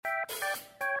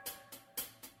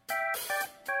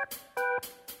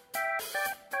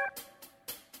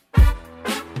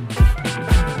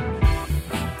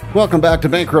Welcome back to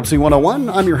Bankruptcy 101.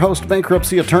 I'm your host,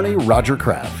 bankruptcy attorney Roger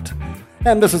Kraft.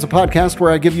 And this is a podcast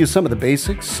where I give you some of the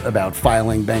basics about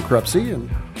filing bankruptcy and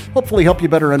hopefully help you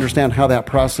better understand how that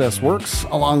process works,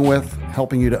 along with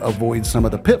helping you to avoid some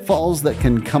of the pitfalls that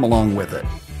can come along with it.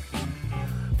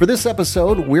 For this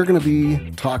episode, we're going to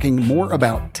be talking more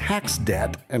about tax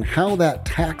debt and how that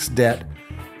tax debt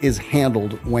is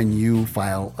handled when you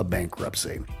file a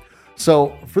bankruptcy.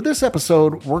 So for this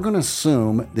episode, we're going to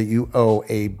assume that you owe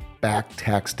a back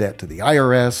tax debt to the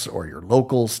IRS or your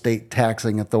local state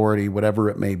taxing authority, whatever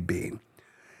it may be.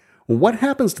 What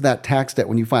happens to that tax debt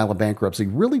when you file a bankruptcy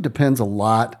really depends a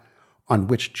lot on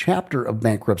which chapter of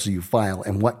bankruptcy you file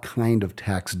and what kind of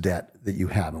tax debt that you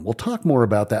have. And we'll talk more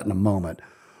about that in a moment.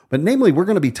 But namely, we're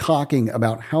going to be talking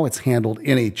about how it's handled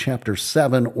in a Chapter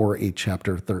 7 or a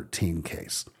Chapter 13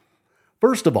 case.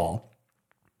 First of all,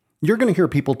 you're going to hear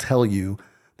people tell you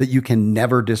that you can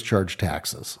never discharge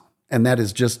taxes, and that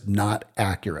is just not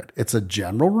accurate. It's a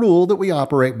general rule that we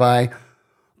operate by,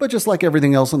 but just like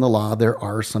everything else in the law, there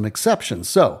are some exceptions.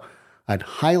 So I'd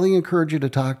highly encourage you to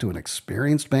talk to an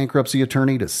experienced bankruptcy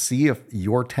attorney to see if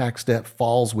your tax debt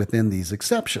falls within these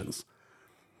exceptions.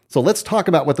 So let's talk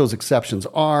about what those exceptions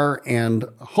are and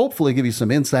hopefully give you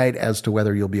some insight as to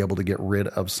whether you'll be able to get rid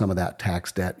of some of that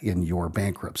tax debt in your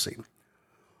bankruptcy.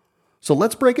 So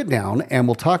let's break it down, and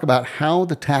we'll talk about how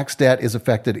the tax debt is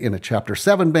affected in a Chapter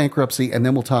 7 bankruptcy, and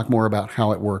then we'll talk more about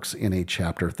how it works in a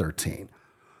Chapter 13.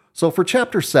 So for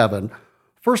Chapter 7,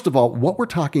 first of all, what we're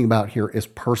talking about here is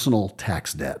personal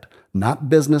tax debt, not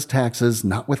business taxes,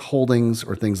 not withholdings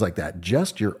or things like that,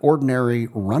 just your ordinary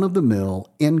run-of-the-mill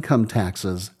income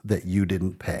taxes that you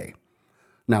didn't pay.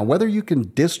 Now, whether you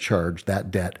can discharge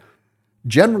that debt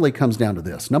generally comes down to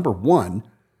this. Number one,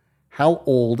 how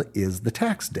old is the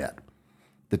tax debt?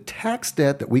 The tax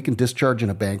debt that we can discharge in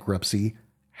a bankruptcy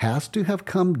has to have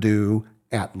come due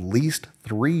at least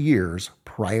 3 years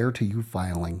prior to you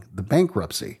filing the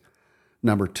bankruptcy.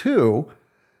 Number two,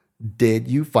 did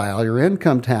you file your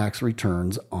income tax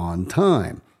returns on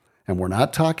time? And we're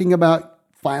not talking about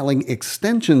filing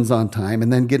extensions on time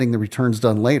and then getting the returns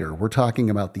done later. We're talking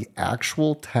about the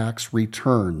actual tax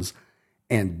returns,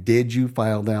 and did you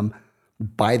file them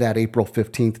by that April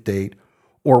 15th date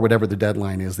or whatever the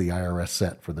deadline is the IRS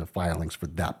set for the filings for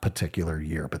that particular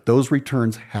year. But those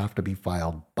returns have to be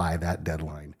filed by that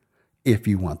deadline if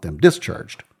you want them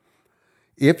discharged.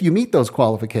 If you meet those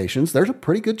qualifications, there's a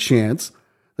pretty good chance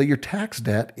that your tax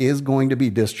debt is going to be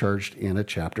discharged in a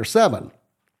Chapter 7.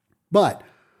 But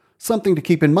something to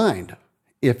keep in mind,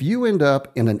 if you end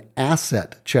up in an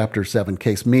asset Chapter 7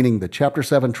 case, meaning the Chapter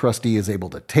 7 trustee is able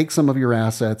to take some of your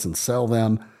assets and sell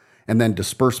them and then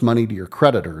disperse money to your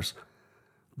creditors,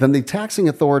 then the taxing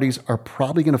authorities are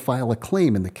probably going to file a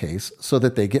claim in the case so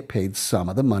that they get paid some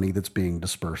of the money that's being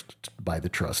dispersed by the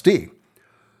trustee.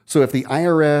 So if the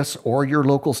IRS or your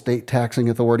local state taxing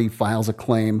authority files a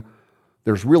claim,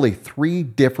 there's really 3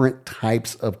 different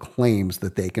types of claims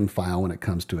that they can file when it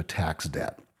comes to a tax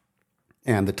debt.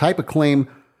 And the type of claim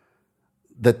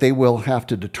that they will have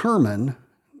to determine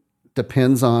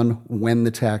depends on when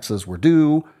the taxes were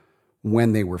due,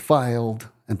 when they were filed,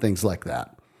 and things like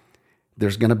that.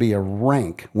 There's going to be a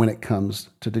rank when it comes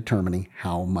to determining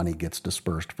how money gets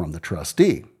dispersed from the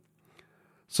trustee.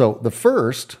 So the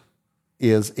first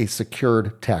is a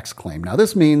secured tax claim. Now,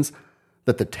 this means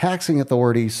that the taxing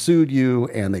authority sued you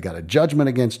and they got a judgment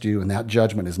against you, and that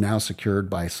judgment is now secured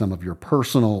by some of your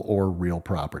personal or real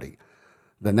property.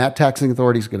 Then that taxing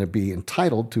authority is going to be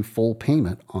entitled to full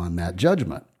payment on that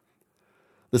judgment.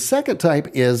 The second type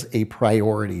is a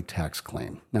priority tax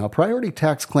claim. Now, a priority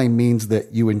tax claim means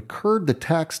that you incurred the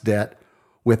tax debt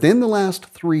within the last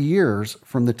 3 years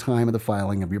from the time of the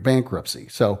filing of your bankruptcy.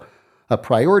 So a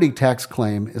priority tax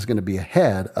claim is going to be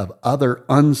ahead of other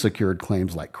unsecured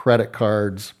claims like credit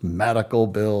cards, medical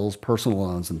bills, personal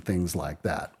loans, and things like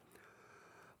that.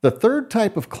 The third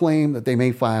type of claim that they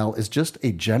may file is just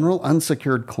a general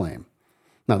unsecured claim.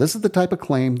 Now, this is the type of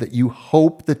claim that you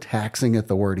hope the taxing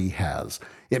authority has.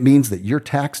 It means that your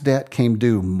tax debt came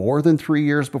due more than 3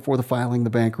 years before the filing of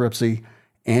the bankruptcy,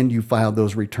 and you filed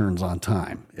those returns on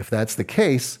time. If that's the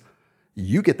case,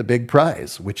 you get the big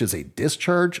prize, which is a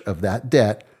discharge of that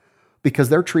debt, because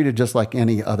they're treated just like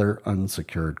any other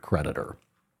unsecured creditor.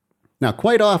 Now,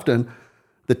 quite often,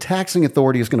 the taxing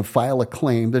authority is going to file a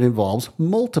claim that involves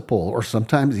multiple or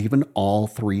sometimes even all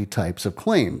 3 types of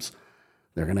claims.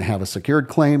 They're going to have a secured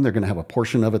claim, they're going to have a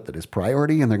portion of it that is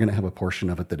priority, and they're going to have a portion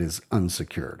of it that is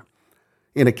unsecured.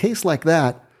 In a case like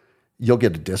that, you'll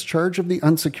get a discharge of the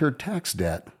unsecured tax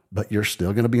debt, but you're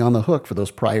still going to be on the hook for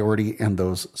those priority and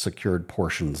those secured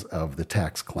portions of the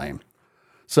tax claim.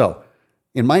 So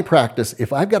In my practice,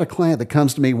 if I've got a client that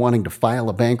comes to me wanting to file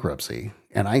a bankruptcy,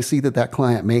 and I see that that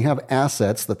client may have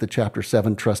assets that the Chapter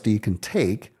 7 trustee can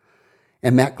take,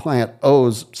 and that client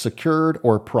owes secured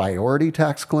or priority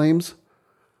tax claims,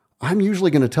 I'm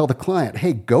usually going to tell the client,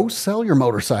 hey, go sell your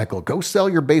motorcycle, go sell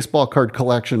your baseball card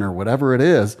collection or whatever it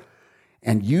is,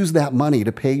 and use that money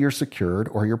to pay your secured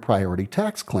or your priority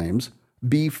tax claims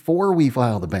before we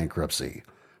file the bankruptcy.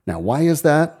 Now, why is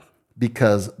that?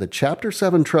 Because the Chapter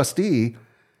 7 trustee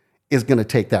is going to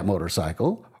take that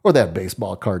motorcycle or that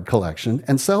baseball card collection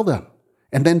and sell them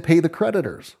and then pay the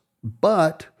creditors,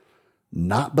 but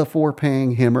not before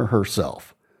paying him or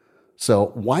herself.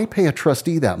 So why pay a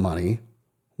trustee that money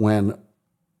when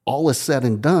all is said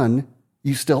and done,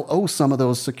 you still owe some of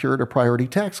those secured or priority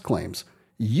tax claims?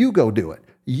 You go do it.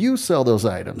 You sell those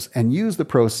items and use the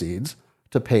proceeds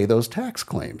to pay those tax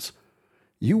claims.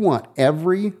 You want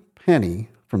every penny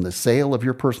from the sale of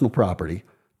your personal property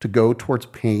to go towards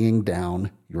paying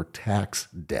down your tax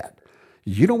debt.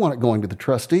 You don't want it going to the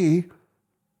trustee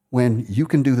when you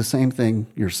can do the same thing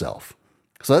yourself.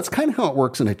 So that's kind of how it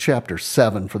works in a Chapter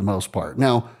 7 for the most part.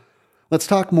 Now, let's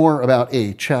talk more about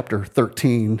a Chapter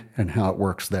 13 and how it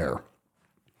works there.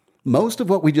 Most of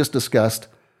what we just discussed,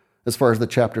 as far as the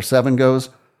Chapter 7 goes,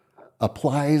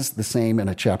 applies the same in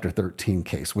a Chapter 13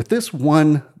 case, with this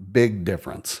one big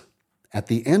difference. At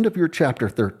the end of your Chapter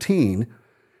 13,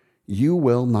 you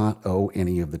will not owe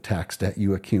any of the tax debt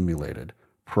you accumulated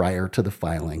prior to the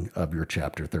filing of your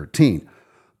Chapter 13.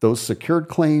 Those secured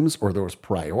claims or those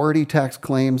priority tax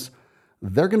claims,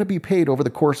 they're going to be paid over the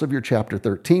course of your Chapter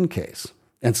 13 case.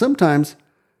 And sometimes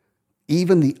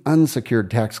even the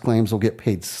unsecured tax claims will get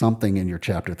paid something in your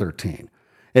Chapter 13.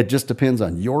 It just depends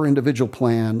on your individual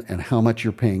plan and how much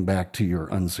you're paying back to your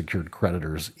unsecured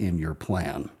creditors in your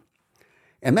plan.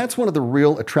 And that's one of the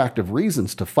real attractive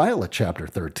reasons to file a Chapter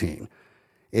 13.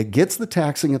 It gets the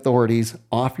taxing authorities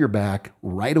off your back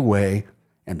right away,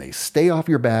 and they stay off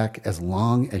your back as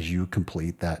long as you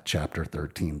complete that Chapter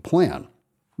 13 plan.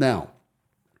 Now,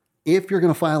 if you're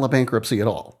going to file a bankruptcy at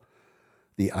all,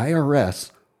 the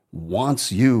IRS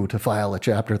wants you to file a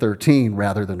Chapter 13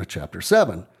 rather than a Chapter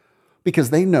 7 because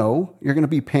they know you're going to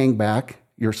be paying back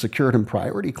your secured and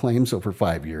priority claims over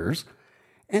 5 years,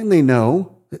 and they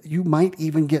know that you might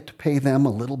even get to pay them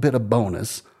a little bit of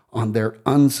bonus on their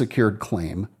unsecured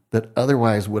claim that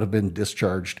otherwise would have been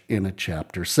discharged in a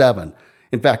Chapter 7.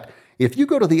 In fact, if you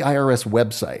go to the IRS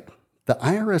website, the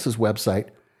IRS's website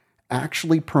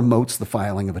actually promotes the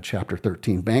filing of a Chapter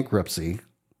 13 bankruptcy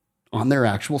on their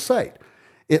actual site.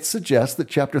 It suggests that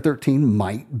Chapter 13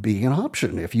 might be an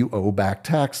option if you owe back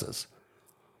taxes.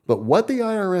 But what the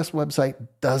IRS website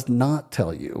does not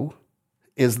tell you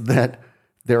is that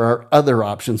there are other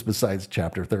options besides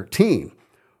Chapter 13.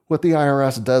 What the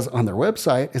IRS does on their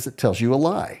website is it tells you a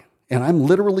lie. And I'm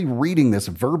literally reading this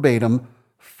verbatim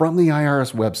from the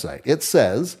IRS website. It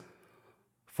says,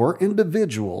 for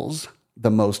individuals,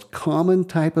 the most common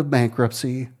type of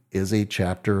bankruptcy is a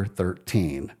Chapter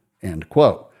 13, end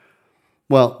quote.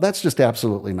 Well, that's just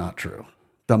absolutely not true.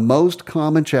 The most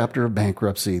common chapter of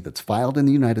bankruptcy that's filed in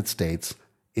the United States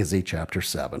is a Chapter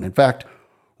 7. In fact,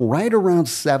 right around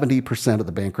 70% of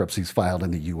the bankruptcies filed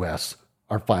in the U.S.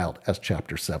 are filed as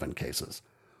Chapter 7 cases.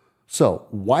 So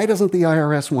why doesn't the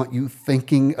IRS want you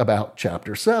thinking about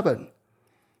Chapter 7?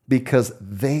 Because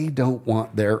they don't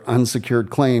want their unsecured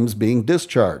claims being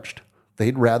discharged.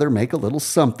 They'd rather make a little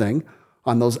something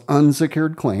on those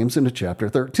unsecured claims into Chapter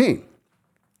 13.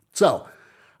 So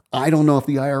I don't know if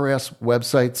the IRS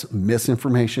website's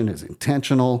misinformation is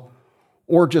intentional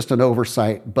or just an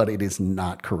oversight, but it is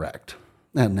not correct.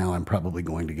 And now I'm probably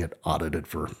going to get audited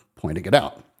for pointing it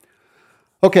out.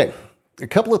 Okay, a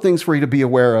couple of things for you to be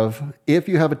aware of if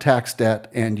you have a tax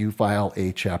debt and you file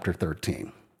a Chapter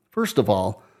 13. First of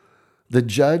all, the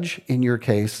judge in your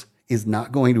case is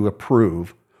not going to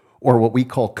approve or what we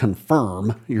call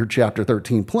confirm your Chapter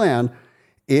 13 plan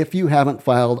if you haven't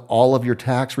filed all of your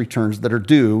tax returns that are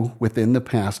due within the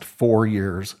past 4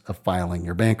 years of filing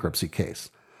your bankruptcy case.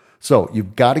 So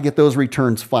you've got to get those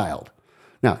returns filed.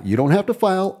 Now, you don't have to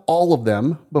file all of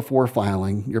them before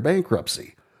filing your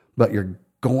bankruptcy, but you're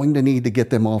going to need to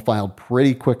get them all filed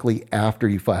pretty quickly after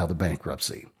you file the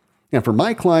bankruptcy. And for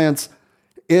my clients,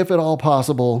 if at all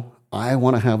possible, I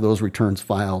want to have those returns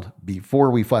filed before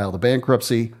we file the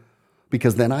bankruptcy,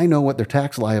 because then I know what their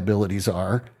tax liabilities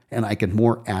are, and I can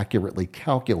more accurately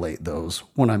calculate those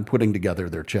when I'm putting together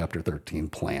their Chapter 13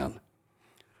 plan.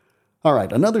 All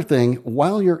right, another thing,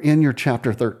 while you're in your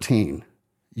Chapter 13,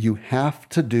 you have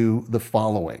to do the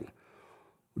following.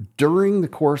 During the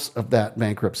course of that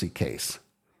bankruptcy case,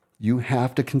 you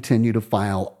have to continue to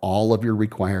file all of your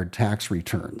required tax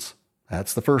returns.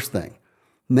 That's the first thing.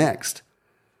 Next,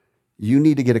 you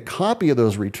need to get a copy of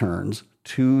those returns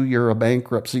to your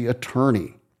bankruptcy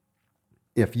attorney.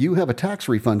 If you have a tax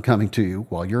refund coming to you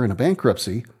while you're in a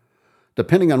bankruptcy,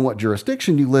 depending on what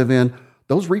jurisdiction you live in,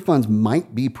 those refunds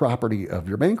might be property of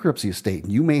your bankruptcy estate,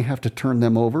 and you may have to turn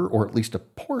them over, or at least a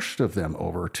portion of them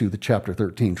over, to the Chapter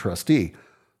 13 trustee.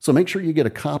 So make sure you get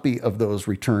a copy of those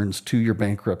returns to your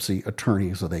bankruptcy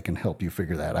attorney so they can help you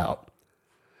figure that out.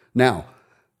 Now,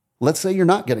 let's say you're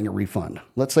not getting a refund.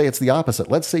 Let's say it's the opposite.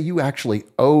 Let's say you actually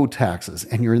owe taxes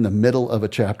and you're in the middle of a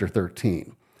Chapter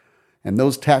 13. And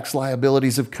those tax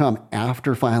liabilities have come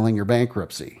after filing your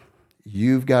bankruptcy.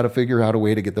 You've got to figure out a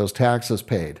way to get those taxes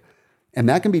paid. And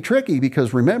that can be tricky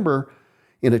because remember,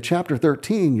 in a Chapter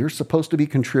 13, you're supposed to be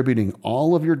contributing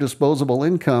all of your disposable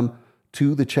income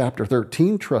to the Chapter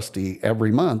 13 trustee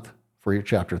every month for your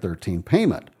Chapter 13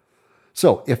 payment.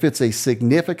 So if it's a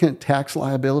significant tax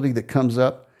liability that comes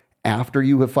up after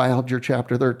you have filed your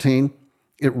Chapter 13,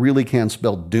 it really can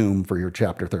spell doom for your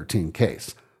Chapter 13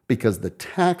 case because the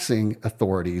taxing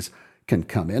authorities can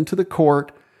come into the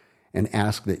court and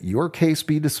ask that your case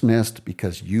be dismissed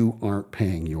because you aren't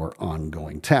paying your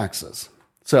ongoing taxes.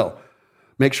 So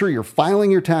make sure you're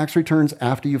filing your tax returns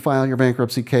after you file your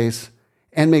bankruptcy case,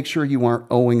 and make sure you aren't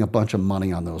owing a bunch of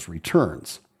money on those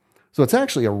returns. So it's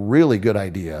actually a really good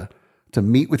idea to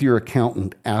meet with your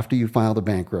accountant after you file the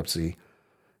bankruptcy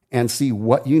and see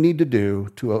what you need to do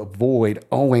to avoid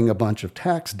owing a bunch of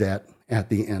tax debt at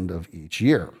the end of each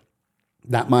year.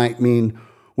 That might mean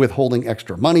withholding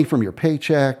extra money from your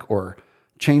paycheck or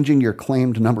changing your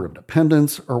claimed number of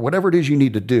dependents or whatever it is you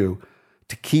need to do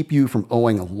to keep you from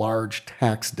owing a large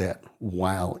tax debt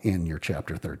while in your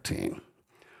Chapter 13.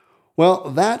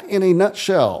 Well, that in a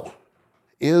nutshell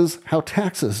is how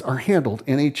taxes are handled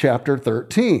in a Chapter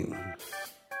 13.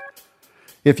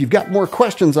 If you've got more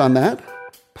questions on that,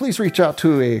 please reach out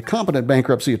to a competent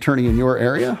bankruptcy attorney in your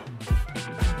area.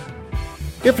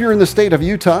 If you're in the state of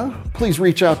Utah, please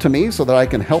reach out to me so that I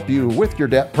can help you with your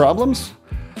debt problems.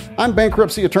 I'm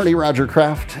bankruptcy attorney Roger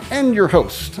Kraft and your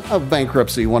host of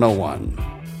Bankruptcy 101.